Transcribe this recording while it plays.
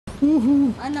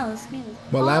Woohoo. I know, it's me.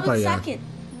 What lap are you on? Second.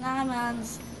 Now I'm on the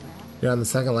second lap. You're on the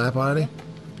second lap already?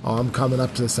 Oh, I'm coming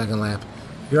up to the second lap.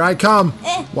 Here I come.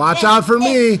 Watch out for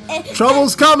me.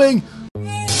 Trouble's coming.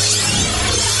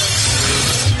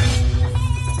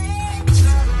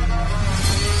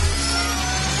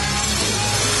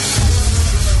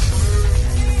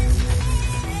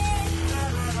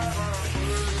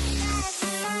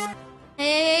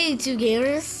 Hey, two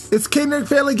gamers. It's CadenYurk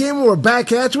Family Gamer. We're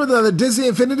back at you with another Disney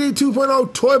Infinity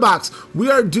 2.0 toy box. We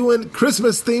are doing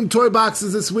Christmas-themed toy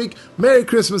boxes this week. Merry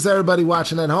Christmas, everybody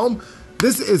watching at home.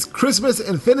 This is Christmas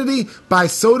Infinity by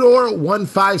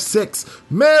Sodor156.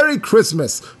 Merry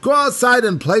Christmas. Go outside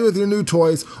and play with your new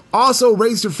toys. Also,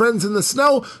 race your friends in the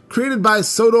snow. Created by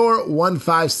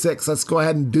Sodor156. Let's go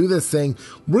ahead and do this thing.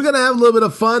 We're going to have a little bit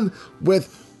of fun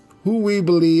with who we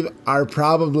believe are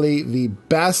probably the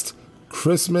best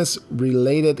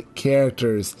Christmas-related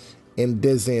characters in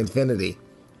Disney Infinity.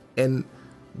 And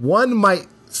one might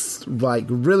like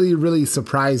really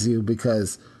surprise you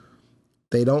because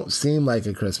they don't seem like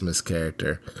a Christmas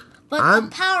character. But the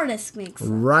Power Disc makes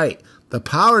them. Right. The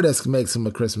Power Disc makes him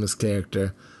a Christmas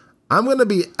character. I'm going to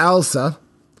be Elsa.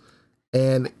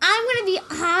 And I'm going to be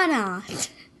Anna.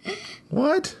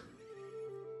 What?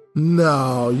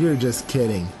 No, you're just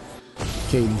kidding.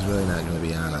 Caden's really not going to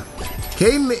be Anna.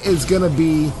 Caden is going to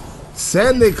be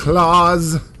Santa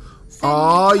Claus.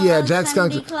 Oh, yeah, Jack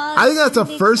Skunk. I think that's the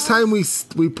first time we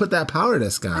put that Power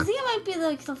Disc on. I think it might be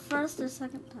like the first or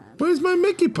second time. Where's my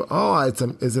Mickey? Oh,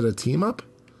 is it a team up?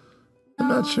 I'm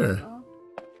not sure. No.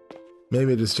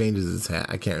 Maybe it just changes its hat.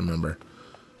 I can't remember.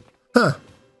 Huh.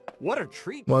 What a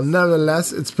treat. Well,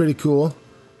 nevertheless, it's pretty cool.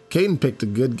 Caden picked a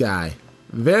good guy.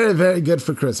 Very good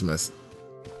for Christmas.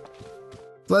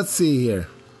 Let's see here.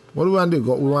 What do we want to do?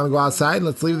 We want to go outside?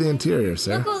 Let's leave the interior,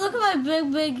 sir. Look at my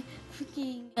big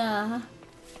freaking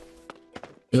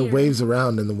It waves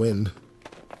around in the wind.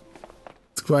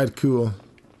 It's quite cool.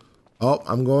 Oh,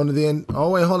 I'm going to the end.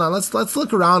 Oh, wait, hold on. Let's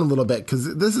look around a little bit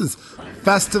because this is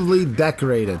festively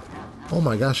decorated. Oh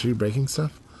my gosh, are you breaking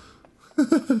stuff?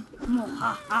 Oh,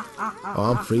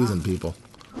 I'm freezing people.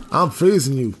 I'm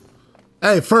freezing you.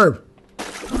 Hey, Ferb.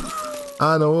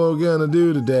 I know what we're gonna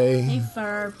do today. Hey,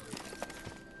 Ferb.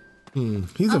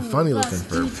 He's a funny looking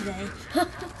Ferb.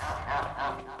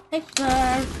 Hey,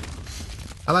 Ferb.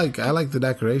 I like the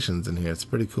decorations in here. It's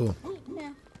pretty cool.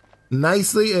 Yeah.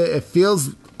 Nicely, it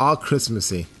feels all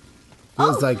Christmassy.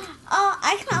 Feels like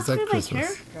I can feels like upgrade my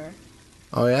Christmas. character.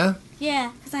 Oh yeah?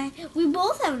 Yeah, because we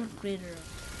both have an upgrader.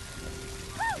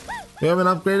 You haven't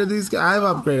upgraded these guys?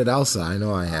 I've upgraded Elsa. I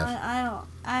know I have.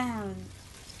 I haven't.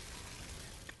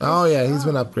 Oh yeah, he's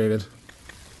been upgraded.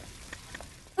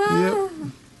 Yep.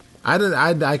 I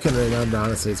couldn't remember,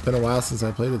 honestly. It's been a while since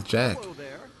I played with Jack.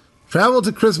 Travel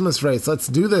to Christmas race. Let's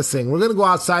do this thing. We're gonna go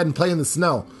outside and play in the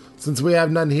snow since we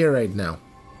have none here right now.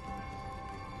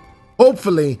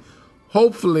 Hopefully.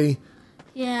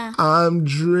 Yeah. I'm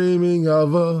dreaming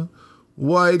of a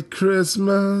white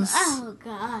Christmas. Oh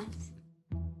God.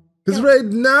 Because right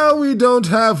now we don't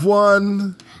have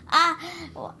one.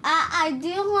 I do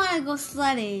want to go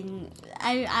sledding.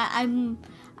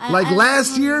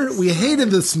 Last year, we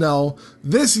hated the snow.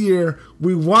 This year,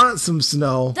 we want some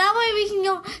snow. That way we can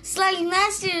go sledding.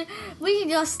 Last year, we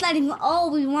could go sledding all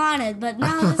we wanted, but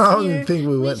now this I don't year, think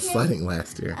we went sledding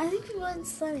last year. I think we went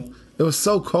sledding. It was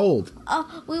so cold.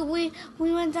 Oh, we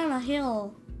went down a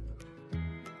hill.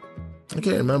 I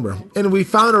can't remember. And we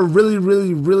found a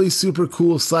really super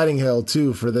cool sledding hill,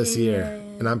 too, for this year.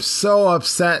 And I'm so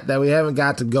upset that we haven't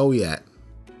got to go yet.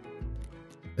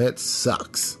 It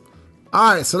sucks.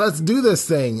 Alright, so let's do this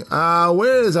thing.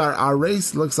 Where is our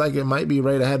race? Looks like it might be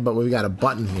right ahead, but we got a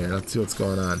button here. Let's see what's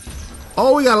going on.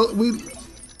 Oh, we're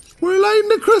lighting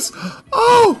the Christmas.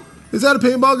 Oh, is that a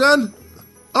paintball gun?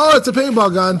 Oh, it's a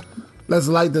paintball gun. Let's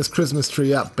light this Christmas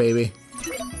tree up, baby.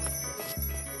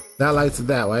 That lights it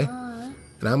that way.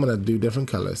 And I'm gonna do different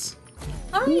colors.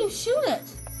 How do you shoot it?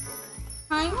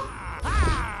 Triangle?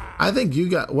 I think you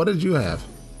got, what did you have?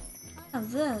 I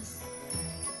have this.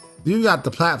 You got the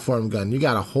platform gun. You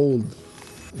gotta hold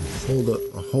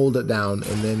it down,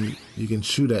 and then you can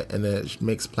shoot it, and then it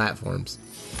makes platforms.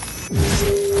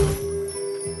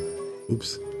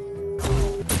 Oops.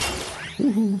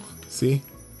 Woohoo. See?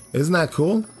 Isn't that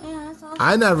cool? Yeah, that's awesome.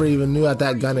 I never even knew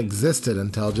that gun existed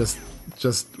until just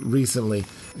recently.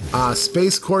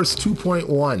 Space Course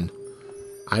 2.1.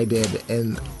 I did,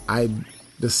 and I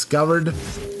discovered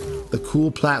the cool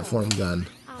platform gun.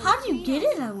 How do you get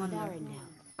it, I wonder?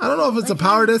 I don't know if it's a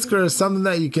power disc or something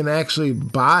that you can actually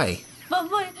buy.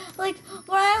 But like,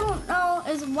 what I don't know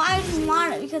is why do you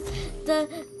want it? Because the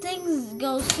things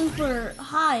go super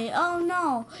high. Oh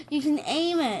no, you can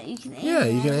aim it. You can aim Yeah,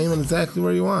 it. you can aim it exactly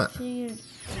where you want. Figured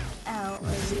out.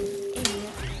 Like, aim it.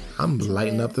 I'm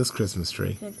lighting up this Christmas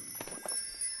tree. Good.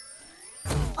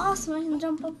 Awesome! I can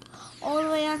jump up all the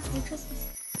way onto the Christmas.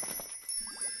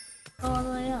 All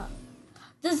the way up.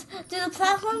 Do the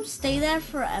platforms stay there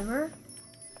forever?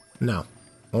 No,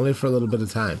 only for a little bit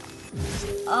of time.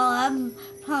 Oh,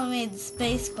 that probably made the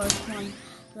space course one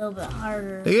a little bit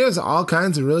harder. They gave us all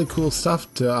kinds of really cool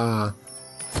stuff to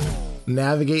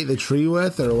navigate the tree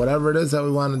with, or whatever it is that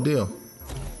we want to do.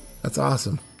 That's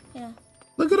awesome. Yeah.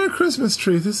 Look at our Christmas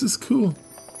tree. This is cool.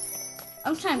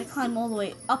 I'm trying to climb all the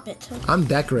way up it too. I'm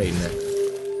decorating it.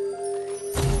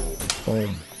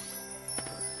 Boom.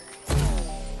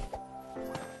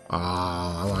 Oh,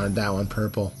 I wanted that one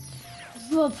purple.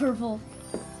 Oh, purple.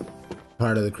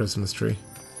 Part of the Christmas tree.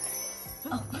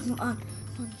 Oh, come on.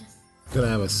 Oh, yes. Gonna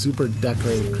have a super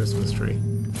decorated Christmas tree.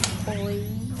 Boy.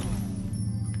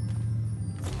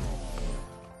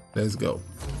 Let's go.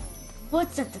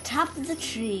 What's at the top of the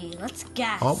tree? Let's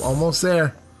guess. Oh, almost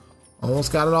there.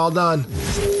 Almost got it all done.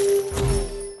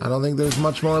 I don't think there's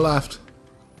much more left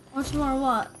Much more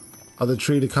what? of the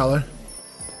tree to color.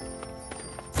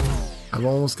 I've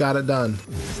almost got it done.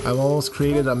 I've almost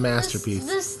created a masterpiece.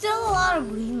 There's still a lot of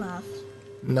green left.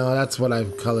 No, that's what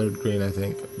I've colored green, I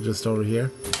think. Just over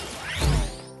here.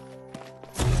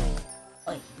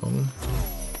 Wait. Boom.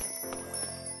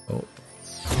 Oh.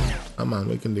 Come on,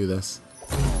 we can do this.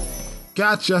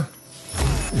 Gotcha!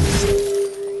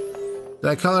 Did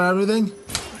I color everything?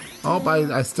 Oh,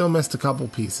 I still missed a couple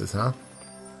pieces, huh?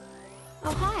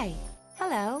 Oh, hi.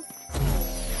 Hello.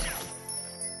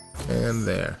 And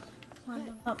there. Come on,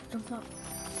 jump up, jump up.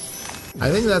 I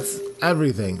think that's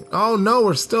everything. Oh no,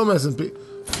 we're still missing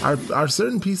are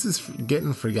certain pieces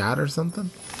getting forgot or something?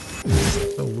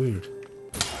 So weird.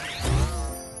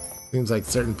 Seems like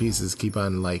certain pieces keep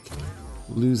on like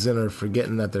losing or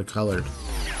forgetting that they're colored.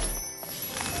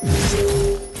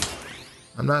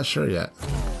 I'm not sure yet.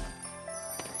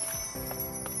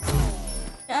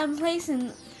 I'm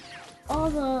placing all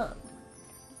the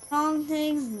wrong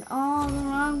things in all the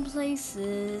wrong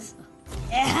places.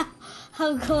 Yeah,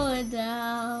 I'm going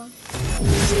down.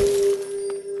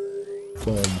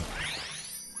 Boom.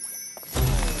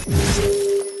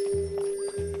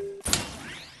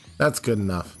 That's good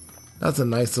enough. That's a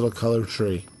nice little colored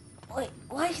tree. Wait,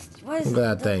 why is Look at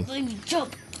that thing. Let me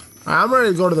jump. I'm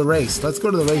ready to go to the race. Let's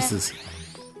go to the races.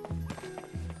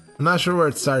 I'm not sure where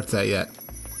it starts at yet.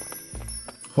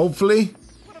 Hopefully,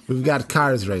 we've got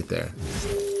cars right there.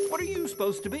 What are you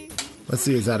supposed to be? Let's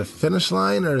see, is that a finish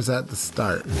line or is that the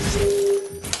start?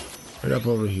 Right up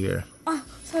over here. Oh,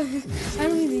 sorry. I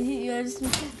don't mean to hit you. I just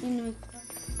mean to make.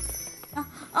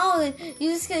 Oh, you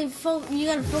just gotta you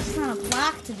gotta focus on a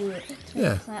block to do it. To Yeah.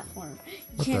 make a platform. You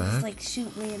What can't the just heck? like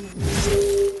shoot random.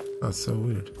 That's so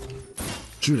weird.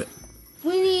 Shoot it.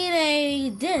 We need a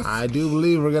disc. I do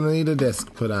believe we're gonna need a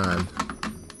disc put on.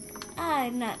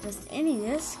 Not just any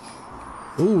disc.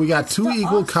 Ooh, we got two the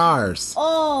equal awesome- cars.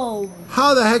 Oh,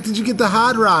 How the heck did you get the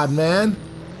hot rod, man?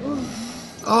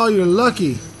 Oh, you're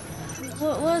lucky.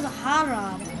 what is a hot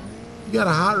rod? You got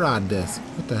a hot rod disc.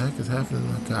 What the heck is happening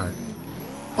to my car?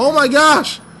 Oh my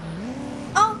gosh!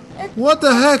 Oh, What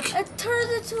the heck? it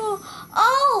turns into a.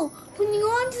 Oh, when you go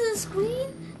onto the screen,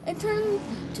 it turns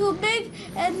to a big,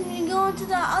 and when you go onto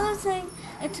the other thing,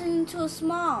 it turns into a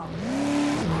small.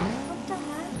 What the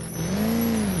heck?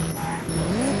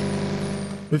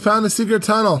 We found a secret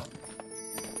tunnel.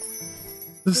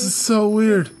 This is so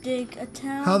weird. Dig a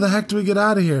town. How the heck do we get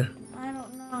out of here? I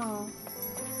don't know.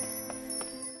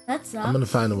 That's up. I'm gonna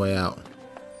find a way out.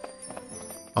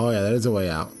 Oh yeah, there's a way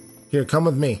out. Here, come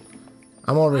with me.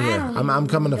 I'm over here. I'm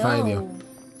coming to find you.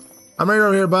 I'm right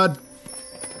over here, bud.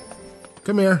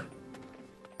 Come here.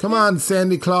 Come on,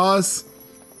 Sandy Claus.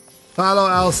 Follow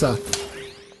Elsa.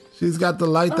 She's got the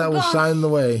light that will gosh. shine the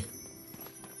way.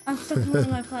 I'm stuck in one of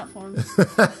my platforms.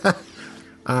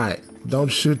 Alright, don't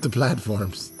shoot the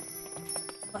platforms.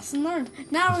 Lesson learned.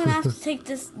 Now we're gonna have to take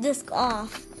this disc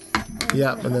off.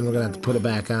 Yep, and then we're gonna have to put it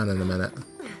back on in a minute.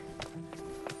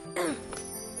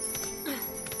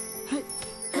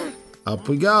 Up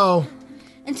we go.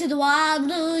 Into the wild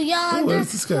blue yonder. where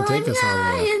is this gonna take us all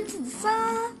the way? Into the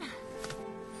sun.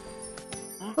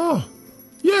 Oh,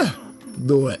 yeah,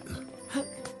 do it.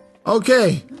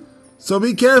 Okay, so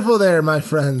be careful there, my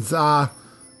friends.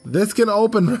 This can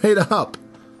open right up.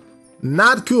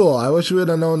 Not cool. I wish we would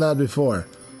have known that before.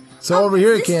 So over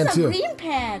here it can This is a too. green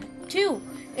pad, too.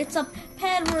 It's a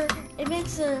pad where it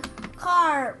makes the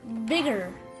car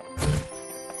bigger.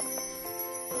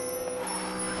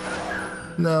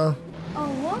 No. Oh,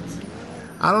 what?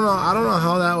 I don't know. I don't know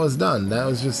how that was done. That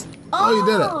was just. Oh, you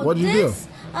did it. What did you do?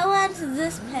 I went to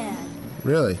this pad.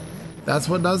 Really? That's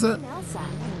what does it? Elsa.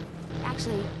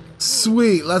 Actually,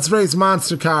 Sweet. Let's race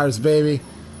monster cars, baby.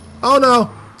 Oh no.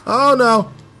 Oh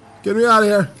no. Get me out of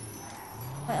here.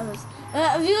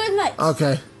 Viewing lights.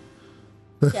 Okay.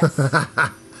 Yes.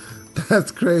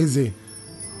 That's crazy.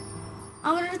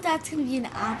 I wonder if that's going to be an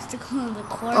obstacle in the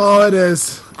course. Oh, it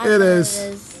is. I It bet is.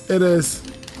 it is. It is.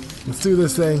 Let's do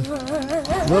this thing. A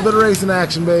little bit of racing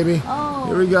action, baby. Oh.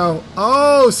 Here we go.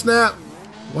 Oh, snap.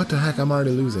 What the heck? I'm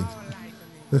already losing.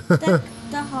 The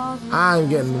hog. I'm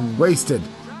getting wasted.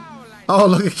 Oh,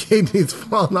 look at Caden. He's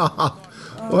falling off.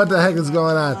 What the heck is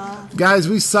going on? Guys,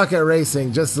 we suck at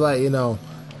racing, just to let you know.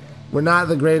 We're not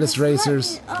the greatest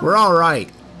racers. We're all right.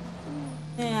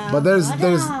 Yeah. But this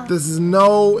is in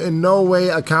no way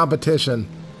a competition.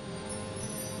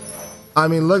 I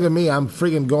mean, look at me. I'm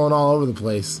freaking going all over the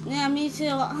place. Yeah, me too.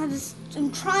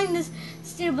 I'm trying to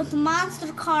steer, but the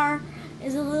monster car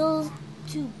is a little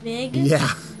too big.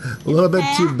 Yeah, a little bit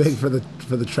too fast. big for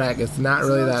the track. It's not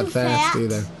really a little that too fast fat.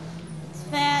 either. It's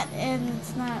fat and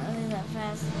it's not really that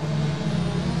fast.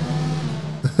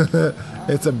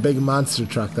 It's a big monster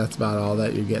truck. That's about all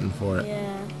that you're getting for it.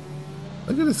 Yeah.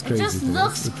 Look at this It crazy just thing.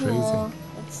 looks This is cool.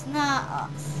 It's not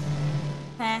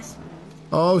fast.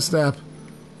 Oh, snap.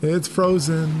 It's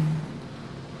frozen.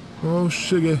 Oh,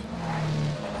 sugar.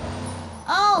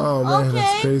 Oh, man, okay.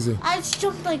 that's crazy. I just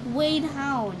jumped like way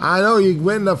down. I know you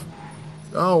went in the.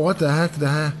 Oh, what the heck?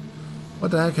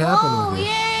 What the heck happened? Oh, with you?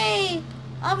 yay!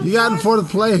 I'm You got in fourth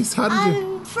place. How did I'm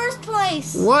you? in first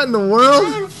place. What in the world?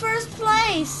 I'm in first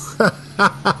place.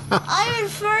 I'm in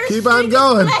first Keep on freaking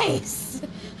going. place.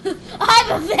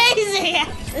 I'm amazing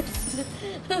at this.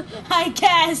 I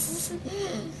guess.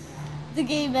 The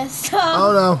game messed up.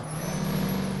 Oh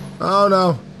no. Oh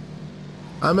no.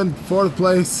 I'm in fourth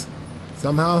place.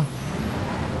 Somehow.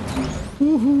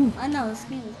 Woohoo. I know this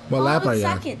game is. What lap I'm are you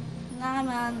on? second. Now I'm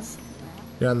on.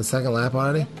 You're on the second lap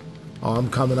already? Oh, I'm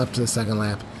coming up to the second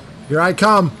lap. Here I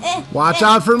come. Eh, Watch eh,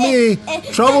 out for me. eh,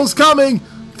 Trouble's coming.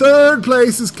 Third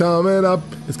place is coming up.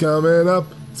 It's coming up.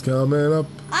 It's coming up.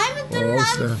 I'm in third. Oh,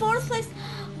 I'm in snap. fourth place.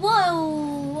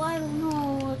 Whoa! I don't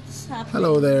know what's happening.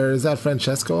 Hello there. Is that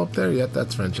Fransokyo up there? Yep,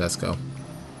 that's Fransokyo.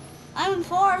 I'm in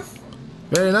fourth.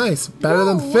 Very nice. Better Whoa,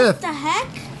 than What fifth. the heck?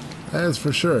 That is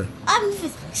for sure. I'm in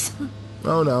fifth place.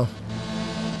 Oh no.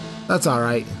 That's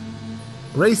alright.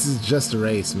 Race is just a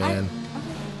race, man.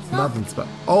 Nothing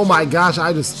special. Oh my gosh,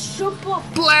 I just Jump up.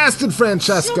 blasted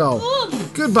Fransokyo. Jump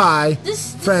up. Goodbye,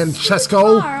 This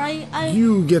Fransokyo. car,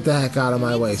 You get the heck out of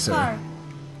my hate way, this sir. car.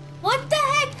 What the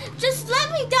heck? Just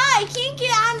let me die. I can't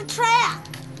get on the track.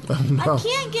 Oh no. I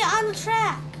can't get on the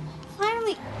track.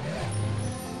 Finally.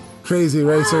 Crazy This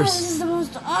racers. is the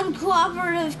most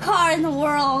uncooperative car in the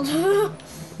world.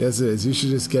 Yes, it is. You should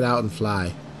just get out and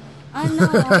fly. I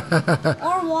know.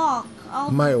 Or walk.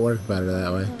 I'll Might work better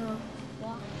that way.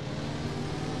 walk.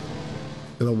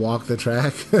 Gonna walk the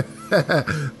track?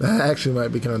 That actually might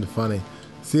be kind of funny.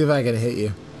 See if I can hit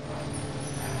you.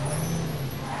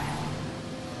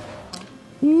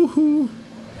 Woohoo!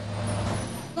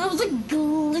 That was a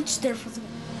glitch there for a second.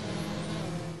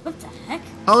 What the heck?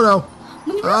 Oh no!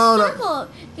 When you Oh, no. circle,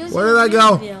 it gives Where you did a I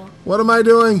go? view. What am I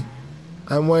doing?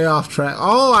 I'm way off track.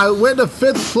 Oh, I went to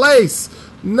fifth place.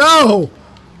 No!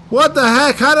 What the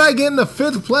heck? How did I get into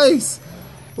fifth place?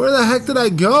 Where the heck did I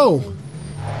go?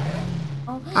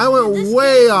 Oh, I went this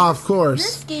way game- off course.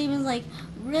 This game is like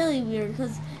really weird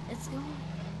because it's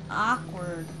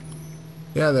awkward.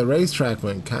 Yeah, the racetrack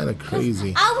went kind of 'Cause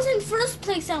crazy. I was in first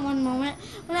place at one moment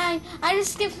when I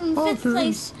just skipped from Oh, fifth good.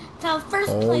 place to first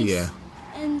Oh, place yeah.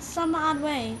 in some odd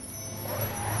way.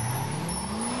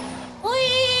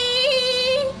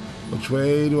 Whee! Which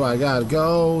way do I gotta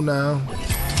go now?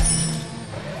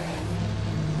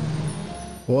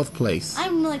 Fourth place.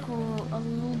 I'm like a little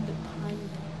bit behind.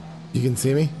 You can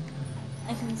see me?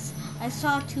 I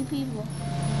saw two people.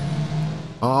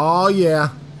 Oh, yeah.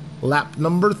 Lap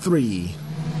number 3.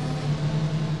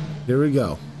 Here we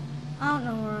go. I don't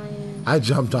know where I am. I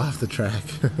jumped off the track.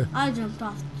 I jumped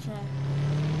off the track.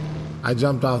 I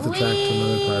jumped off the track to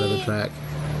another part of the track.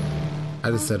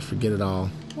 I just said forget it all.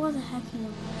 What the heck am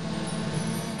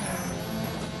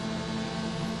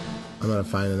I'm gonna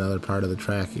find another part of the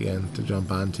track again to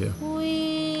jump onto. I?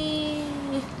 Whee!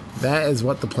 That is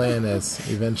what the plan is,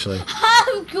 eventually.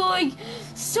 I'm going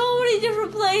so many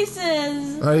different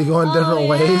places. Are you going different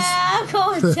ways? Yeah, I'm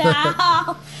going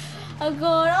down. I'm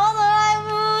going all the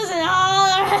right moves and all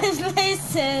the right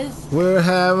places. We're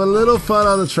having a little fun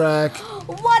on the track.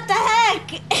 What the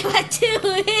heck? Am I too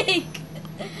weak?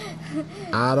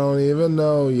 I don't even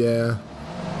know, yeah.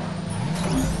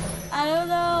 I don't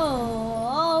know.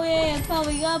 Oh, yeah,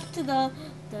 coming up to the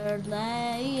third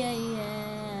lap.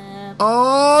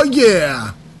 Oh,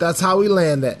 yeah. That's how we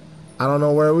land it. I don't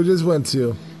know where we just went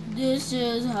to. This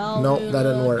is how Nope, we that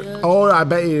didn't land work. it. Oh, I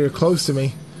bet you're close to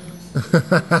me.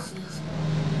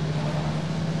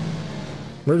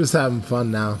 We're just having fun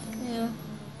now. Yeah.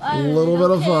 A I little really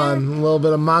bit of don't fun. care. A little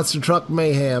bit of monster truck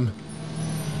mayhem.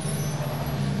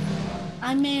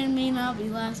 I may or may not be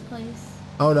last place.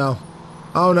 Oh, no.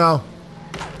 Oh, no.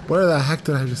 Where the heck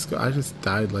did I just go? I just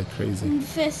died like crazy. In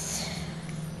fifth.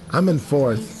 I'm in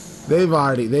fourth. They've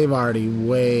already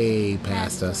way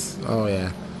past us. Oh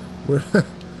yeah,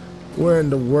 we're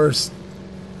in the worst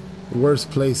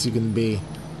place you can be.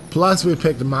 Plus we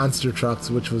picked monster trucks,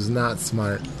 which was not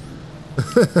smart.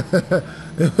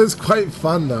 It was quite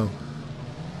fun though.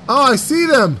 Oh, I see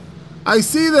them. I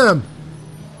see them.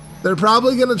 They're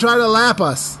probably gonna try to lap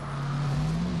us.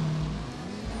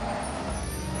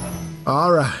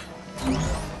 All right.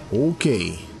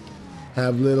 Okay.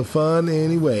 Have a little fun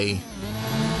anyway.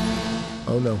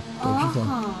 Oh no, don't you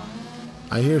fall.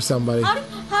 I hear somebody.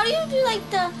 How do you do like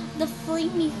the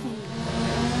flingy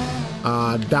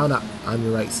thing? Down up on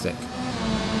your right stick.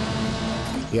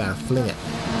 You gotta fling it.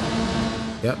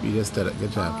 Yep, you just did it.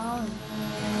 Good job.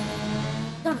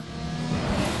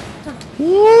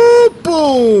 Woo!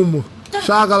 Boom!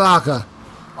 Shakalaka.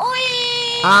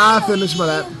 I finished my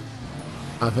lap.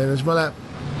 I finished my lap.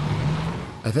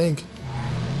 I think.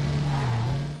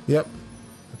 Yep,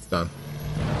 it's done.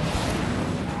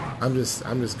 I'm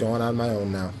just going on my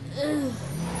own now.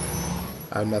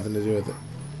 I have nothing to do with it.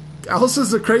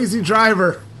 Elsa's a crazy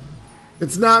driver.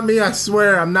 It's not me, I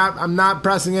swear. I'm not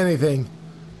pressing anything.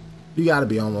 You gotta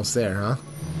be almost there, huh?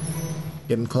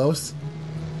 Getting close?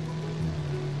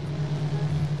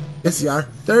 Yes, you are.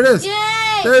 There it is.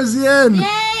 Yay! There's the end.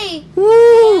 Yay!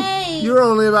 Woo! Yay! You're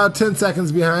only about 10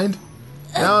 seconds behind.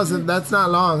 That's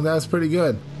not long. That was pretty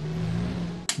good.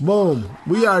 Boom.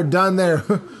 We are done there.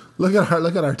 Look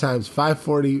at our times.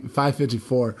 5:40,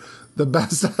 5:54. The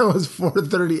best time was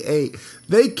 4:38.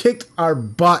 They kicked our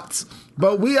butts.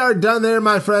 But we are done there,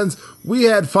 my friends. We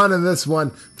had fun in this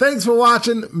one. Thanks for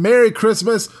watching. Merry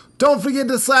Christmas. Don't forget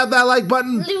to slap that like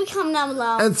button Leave a comment down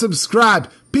below. and subscribe.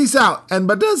 Peace out and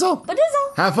Badizzle.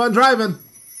 Badizzle. Have fun driving.